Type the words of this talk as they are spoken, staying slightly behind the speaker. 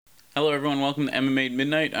Hello, everyone. Welcome to MMA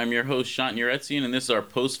Midnight. I'm your host, Shant Yuretzian, and this is our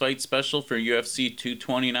post-fight special for UFC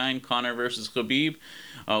 229, Conor versus Khabib.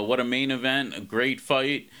 What a main event, a great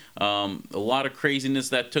fight. A lot of craziness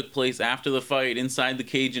that took place after the fight, inside the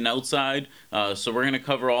cage and outside. So we're going to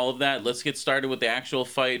cover all of that. Let's get started with the actual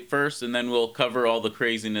fight first, and then we'll cover all the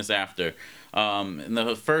craziness after. In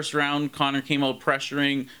the first round, Conor came out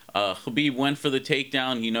pressuring. Khabib went for the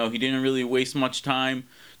takedown. He didn't really waste much time.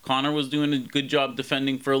 Conor was doing a good job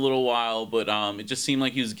defending for a little while, but it just seemed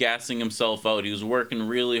like he was gassing himself out. He was working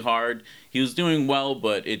really hard. He was doing well,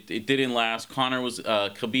 but it didn't last.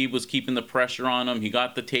 Khabib was keeping the pressure on him. He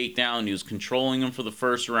got the takedown. He was controlling him for the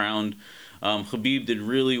first round. Khabib did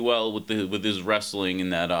really well with his wrestling in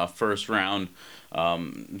that first round.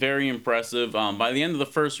 Very impressive. By the end of the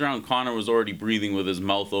first round, Conor was already breathing with his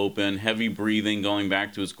mouth open, heavy breathing, going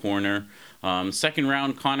back to his corner. Second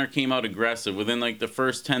round, Conor came out aggressive. Within like the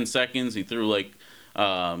first 10 seconds, he tried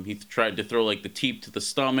to throw like the teep to the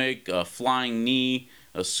stomach, a flying knee,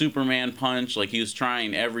 a Superman punch. Like he was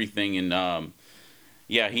trying everything, and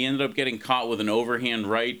yeah, he ended up getting caught with an overhand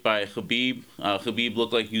right by Khabib. Khabib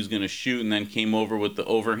looked like he was going to shoot and then came over with the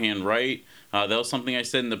overhand right. That was something I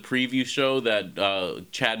said in the preview show that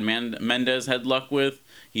Chad Mendes had luck with.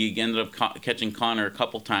 He ended up catching Conor a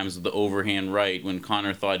couple times with the overhand right when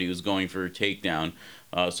Conor thought he was going for a takedown.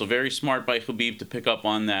 So very smart by Khabib to pick up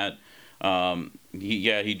on that.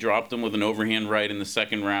 He dropped him with an overhand right in the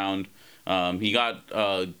second round. He got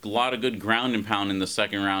a lot of good ground and pound in the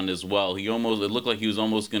second round as well. It looked like he was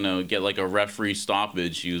almost gonna get like a referee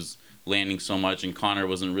stoppage. He was landing so much, and Conor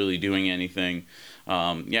wasn't really doing anything.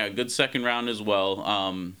 Good second round as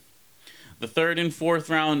well. The third and fourth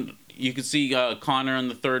round, you could see Conor in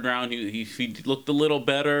the third round. He looked a little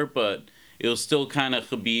better, but it was still kind of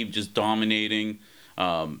Khabib just dominating.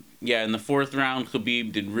 In the fourth round,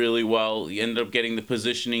 Khabib did really well. He ended up getting the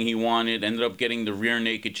positioning he wanted, ended up getting the rear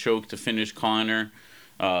naked choke to finish Conor.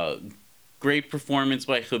 Great performance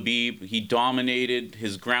by Khabib. He dominated.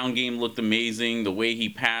 His ground game looked amazing. The way he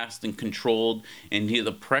passed and controlled, and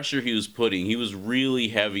the pressure he was putting, he was really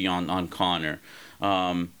heavy on Conor.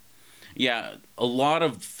 A lot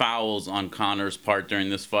of fouls on Conor's part during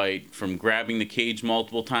this fight, from grabbing the cage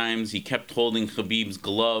multiple times. He kept holding Khabib's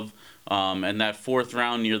glove. And that fourth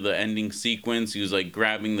round near the ending sequence, he was like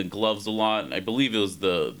grabbing the gloves a lot. I believe it was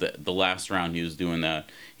the last round he was doing that.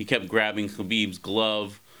 He kept grabbing Khabib's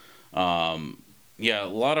glove. A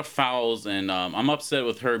lot of fouls, and I'm upset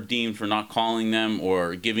with Herb Dean for not calling them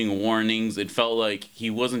or giving warnings. It felt like he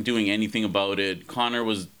wasn't doing anything about it. Conor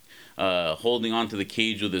was holding onto the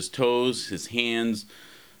cage with his toes, his hands.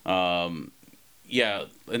 And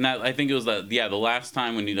that, I think it was the last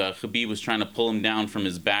time when Khabib was trying to pull him down from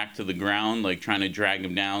his back to the ground, like trying to drag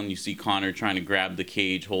him down. You see Conor trying to grab the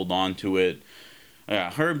cage, hold on to it.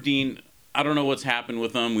 Herb Dean, I don't know what's happened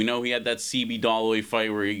with him. We know he had that CB Dollaway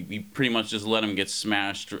fight where he pretty much just let him get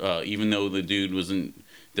smashed, even though the dude wasn't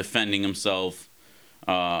defending himself.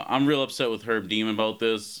 I'm real upset with Herb Dean about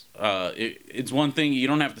this. It's one thing, you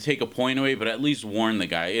don't have to take a point away, but at least warn the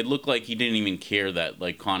guy. It looked like he didn't even care that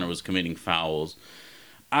like Conor was committing fouls.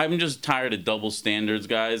 I'm just tired of double standards,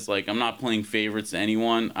 guys. Like, I'm not playing favorites to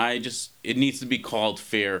anyone. It needs to be called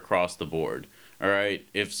fair across the board. All right?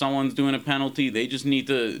 If someone's doing a penalty, they just need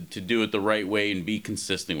to do it the right way and be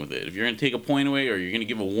consistent with it. If you're going to take a point away or you're going to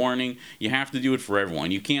give a warning, you have to do it for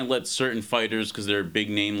everyone. You can't let certain fighters, because they're a big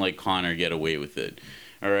name like Conor, get away with it.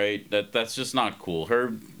 All right? That's just not cool.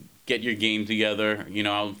 Herb, get your game together. I'm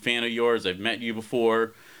a fan of yours. I've met you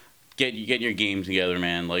before. Get your game together,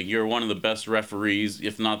 man. Like, you're one of the best referees,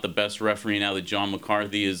 if not the best referee now that John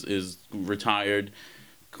McCarthy is retired.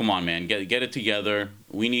 Come on, man, get it together.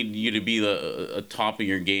 We need you to be the top of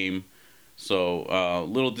your game. So a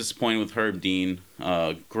little disappointed with Herb Dean.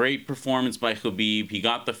 Great performance by Khabib. He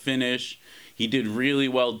got the finish. He did really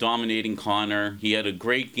well dominating Conor. He had a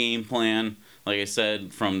great game plan. Like I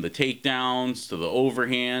said, from the takedowns to the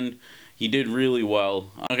overhand, he did really well.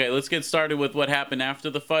 Okay, let's get started with what happened after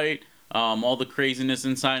the fight. All the craziness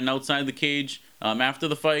inside and outside the cage. After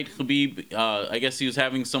the fight, Khabib, I guess he was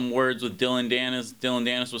having some words with Dylan Dennis. Dylan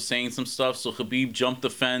Dennis was saying some stuff, so Khabib jumped the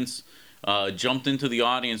fence, jumped into the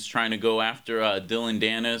audience trying to go after Dylan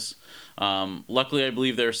Dennis. Luckily, I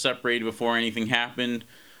believe they were separated before anything happened.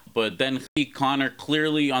 But then Conor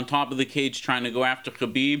clearly on top of the cage trying to go after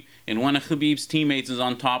Khabib, and one of Khabib's teammates is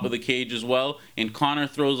on top of the cage as well, and Conor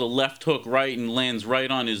throws a left hook right and lands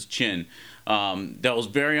right on his chin. That was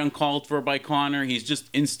very uncalled for by Conor. He's just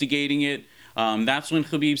instigating it. That's when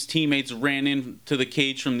Khabib's teammates ran into the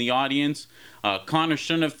cage from the audience. Conor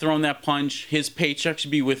shouldn't have thrown that punch. His paycheck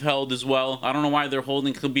should be withheld as well. I don't know why they're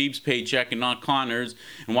holding Khabib's paycheck and not Conor's,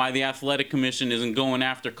 and why the Athletic Commission isn't going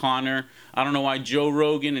after Conor. I don't know why Joe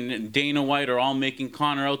Rogan and Dana White are all making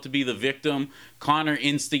Conor out to be the victim. Conor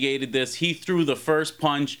instigated this. He threw the first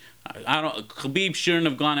punch. Khabib shouldn't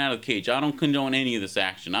have gone out of the cage. I don't condone any of this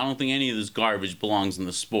action. I don't think any of this garbage belongs in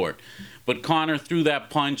the sport. But Conor threw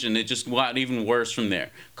that punch, and it just got even worse from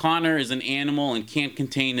there. Conor is an animal and can't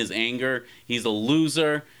contain his anger. He's a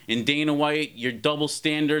loser. And Dana White, your double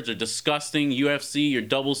standards are disgusting. UFC, your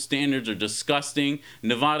double standards are disgusting.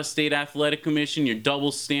 Nevada State Athletic Commission, your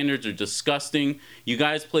double standards are disgusting. You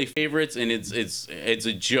guys play favorites, and it's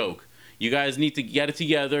a joke. You guys need to get it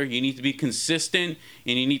together. You need to be consistent,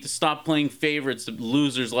 and you need to stop playing favorites to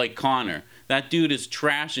losers like Conor. That dude is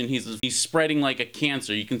trash, and he's spreading like a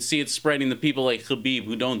cancer. You can see it spreading to people like Khabib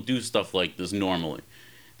who don't do stuff like this normally.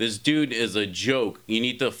 This dude is a joke. You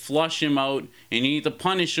need to flush him out, and you need to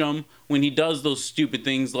punish him when he does those stupid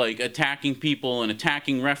things like attacking people and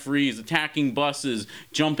attacking referees, attacking buses,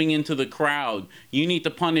 jumping into the crowd. You need to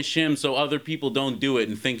punish him so other people don't do it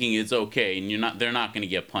and thinking it's okay, and they're not going to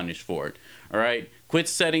get punished for it. All right? Quit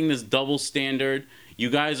setting this double standard. You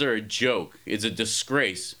guys are a joke. It's a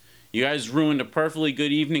disgrace. You guys ruined a perfectly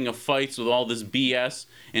good evening of fights with all this BS,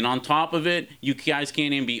 and on top of it, you guys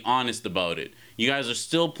can't even be honest about it. You guys are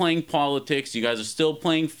still playing politics. You guys are still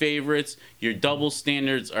playing favorites. Your double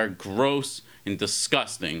standards are gross and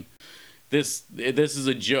disgusting. This is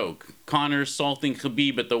a joke. Conor assaulting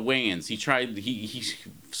Khabib at the weigh-ins. He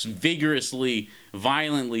vigorously,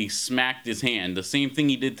 violently smacked his hand. The same thing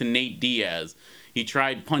he did to Nate Diaz. He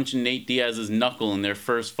tried punching Nate Diaz's knuckle in their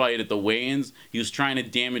first fight at the weigh-ins. He was trying to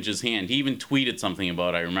damage his hand. He even tweeted something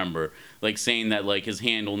about it, I remember, like saying that like his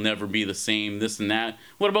hand will never be the same, this and that.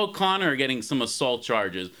 What about Conor getting some assault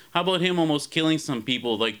charges? How about him almost killing some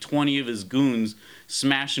people, like 20 of his goons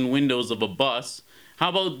smashing windows of a bus? How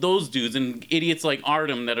about those dudes and idiots like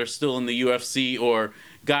Artem that are still in the UFC, or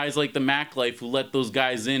guys like the Mac Life who let those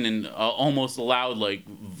guys in and almost allowed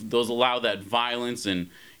that violence and,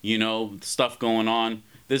 you know, stuff going on.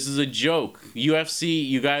 This is a joke. UFC,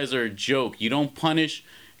 you guys are a joke. You don't punish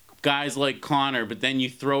guys like Conor, but then you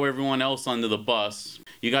throw everyone else under the bus.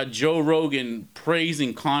 You got Joe Rogan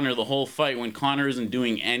praising Conor the whole fight when Conor isn't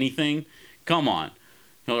doing anything. Come on.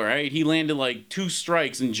 All right, he landed like 2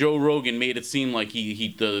 strikes, and Joe Rogan made it seem like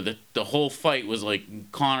the whole fight was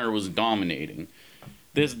like Conor was dominating.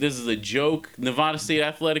 This is a joke. Nevada State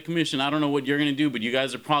Athletic Commission, I don't know what you're gonna do, but you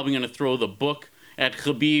guys are probably gonna throw the book at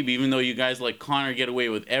Khabib, even though you guys let Conor get away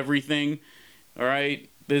with everything. All right,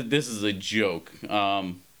 this is a joke.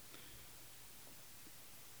 The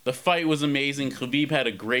fight was amazing. Khabib had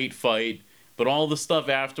a great fight, but all the stuff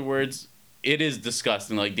afterwards, it is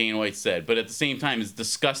disgusting, like Dana White said. But at the same time, it's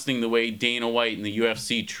disgusting the way Dana White and the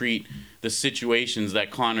UFC treat the situations that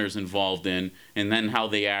Conor's involved in, and then how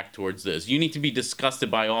they act towards this. You need to be disgusted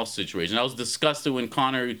by all situations. I was disgusted when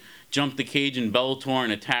Conor jumped the cage in Bellator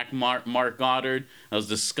and attacked Mark Goddard. I was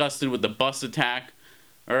disgusted with the bus attack.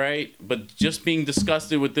 All right? But just being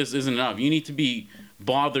disgusted with this isn't enough. You need to be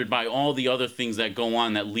bothered by all the other things that go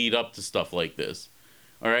on that lead up to stuff like this.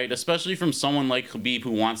 All right, especially from someone like Khabib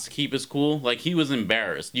who wants to keep his cool. Like, he was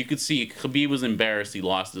embarrassed. You could see Khabib was embarrassed he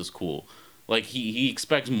lost his cool. Like, he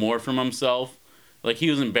expects more from himself. Like,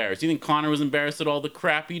 he was embarrassed. You think Conor was embarrassed at all the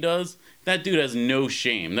crap he does? That dude has no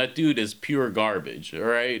shame. That dude is pure garbage, all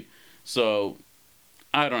right? So,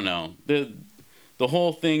 I don't know. The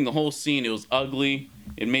whole thing, the whole scene, it was ugly.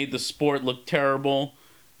 It made the sport look terrible.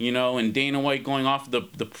 You know, and Dana White going off the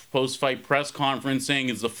post-fight press conference saying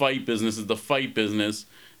it's the fight business, it's the fight business.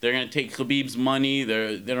 They're going to take Khabib's money.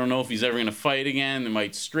 They don't know if he's ever going to fight again. They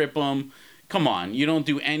might strip him. Come on, you don't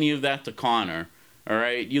do any of that to Conor, all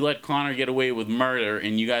right? You let Conor get away with murder,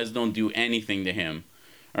 and you guys don't do anything to him,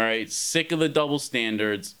 all right? Sick of the double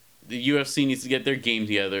standards. The UFC needs to get their game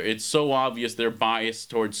together. It's so obvious they're biased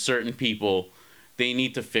towards certain people. They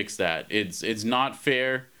need to fix that. It's not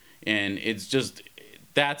fair, and it's just...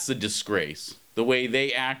 That's a disgrace. The way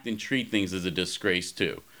they act and treat things is a disgrace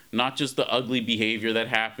too. Not just the ugly behavior that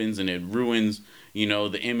happens and it ruins, you know,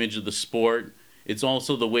 the image of the sport. It's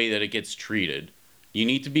also the way that it gets treated. You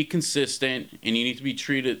need to be consistent, and you need to be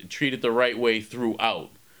treated the right way throughout.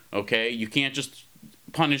 Okay? You can't just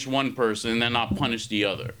punish one person and then not punish the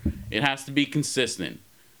other. It has to be consistent.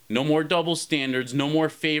 No more double standards. No more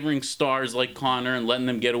favoring stars like Conor and letting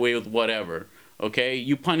them get away with whatever. Okay,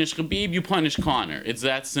 you punish Khabib, you punish Conor. It's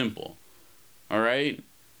that simple. All right?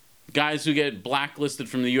 Guys who get blacklisted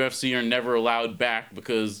from the UFC are never allowed back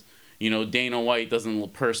because, Dana White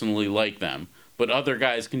doesn't personally like them, but other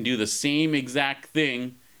guys can do the same exact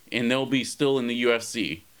thing and they'll be still in the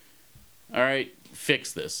UFC. All right,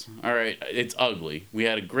 fix this. All right, it's ugly. We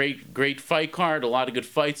had a great fight card, a lot of good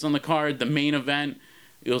fights on the card. The main event,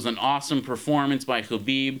 it was an awesome performance by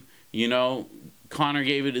Khabib. Conor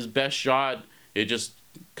gave it his best shot.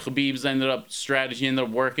 Khabib's strategy ended up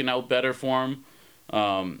working out better for him.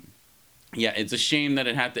 Yeah, it's a shame that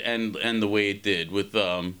it had to end the way it did with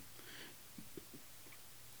all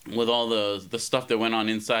the stuff that went on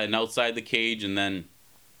inside and outside the cage, and then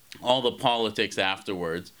all the politics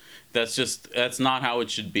afterwards. That's not how it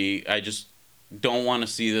should be. I just don't want to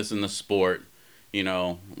see this in the sport.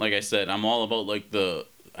 Like I said, I'm all about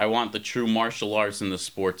I want the true martial arts in the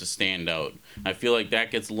sport to stand out. I feel like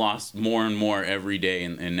that gets lost more and more every day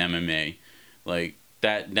in MMA. Like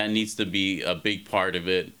that needs to be a big part of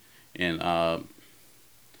it, and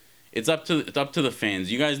it's up to the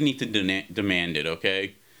fans. You guys need to demand it,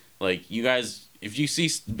 okay? Like, you guys, if you see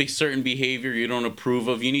certain behavior you don't approve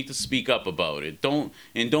of, you need to speak up about it.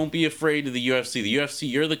 Don't be afraid of the UFC. The UFC,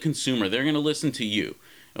 you're the consumer. They're going to listen to you.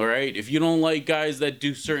 All right? If you don't like guys that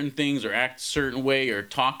do certain things or act a certain way or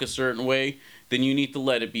talk a certain way, then you need to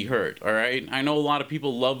let it be heard. All right? I know a lot of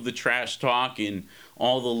people love the trash talk and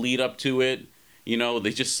all the lead up to it.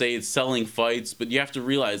 They just say it's selling fights, but you have to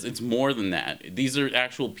realize it's more than that. These are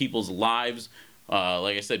actual people's lives.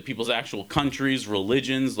 Like I said, people's actual countries,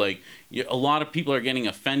 religions. Like, a lot of people are getting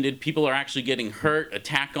offended. People are actually getting hurt,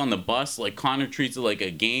 attacked on the bus. Like, Conor treats it like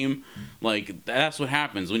a game. Like, that's what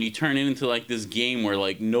happens when you turn it into like this game where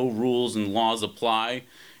like no rules and laws apply.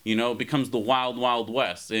 It becomes the wild, wild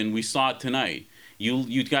west, and we saw it tonight.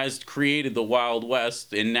 You guys created the Wild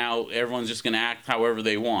West, and now everyone's just gonna act however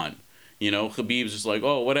they want. Khabib's just like,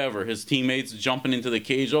 oh, whatever. His teammates jumping into the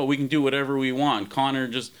cage. Oh, we can do whatever we want. Conor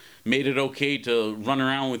just made it okay to run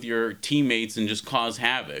around with your teammates and just cause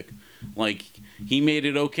havoc. Like, he made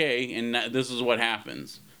it okay, and this is what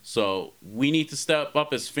happens. So we need to step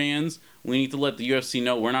up as fans. We need to let the UFC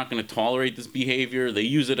know we're not going to tolerate this behavior. They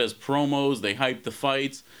use it as promos. They hype the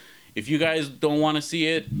fights. If you guys don't want to see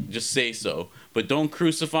it, just say so. But don't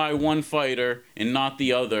crucify one fighter and not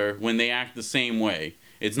the other when they act the same way.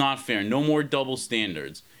 It's not fair. No more double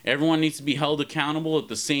standards. Everyone needs to be held accountable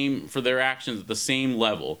for their actions at the same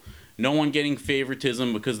level. No one getting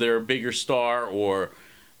favoritism because they're a bigger star or,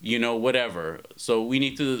 whatever. So we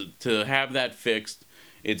need to have that fixed.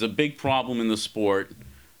 It's a big problem in the sport.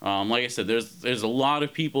 Like I said, there's a lot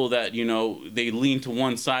of people that, they lean to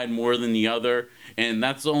one side more than the other, and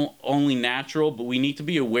that's only natural, but we need to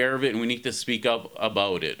be aware of it, and we need to speak up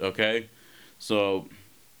about it, okay? So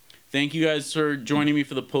thank you guys for joining me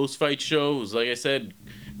for the post-fight show. It was, like I said,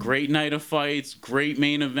 great night of fights, great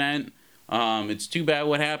main event. It's too bad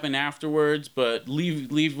what happened afterwards, but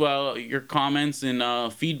leave your comments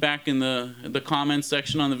and feedback in the comments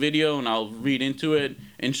section on the video, and I'll read into it.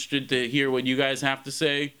 Interested to hear what you guys have to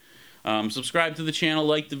say. Subscribe to the channel,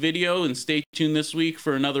 like the video, and stay tuned this week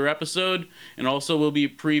for another episode. And also, we'll be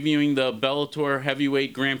previewing the Bellator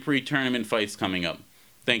Heavyweight Grand Prix tournament fights coming up.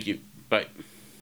 Thank you. Bye.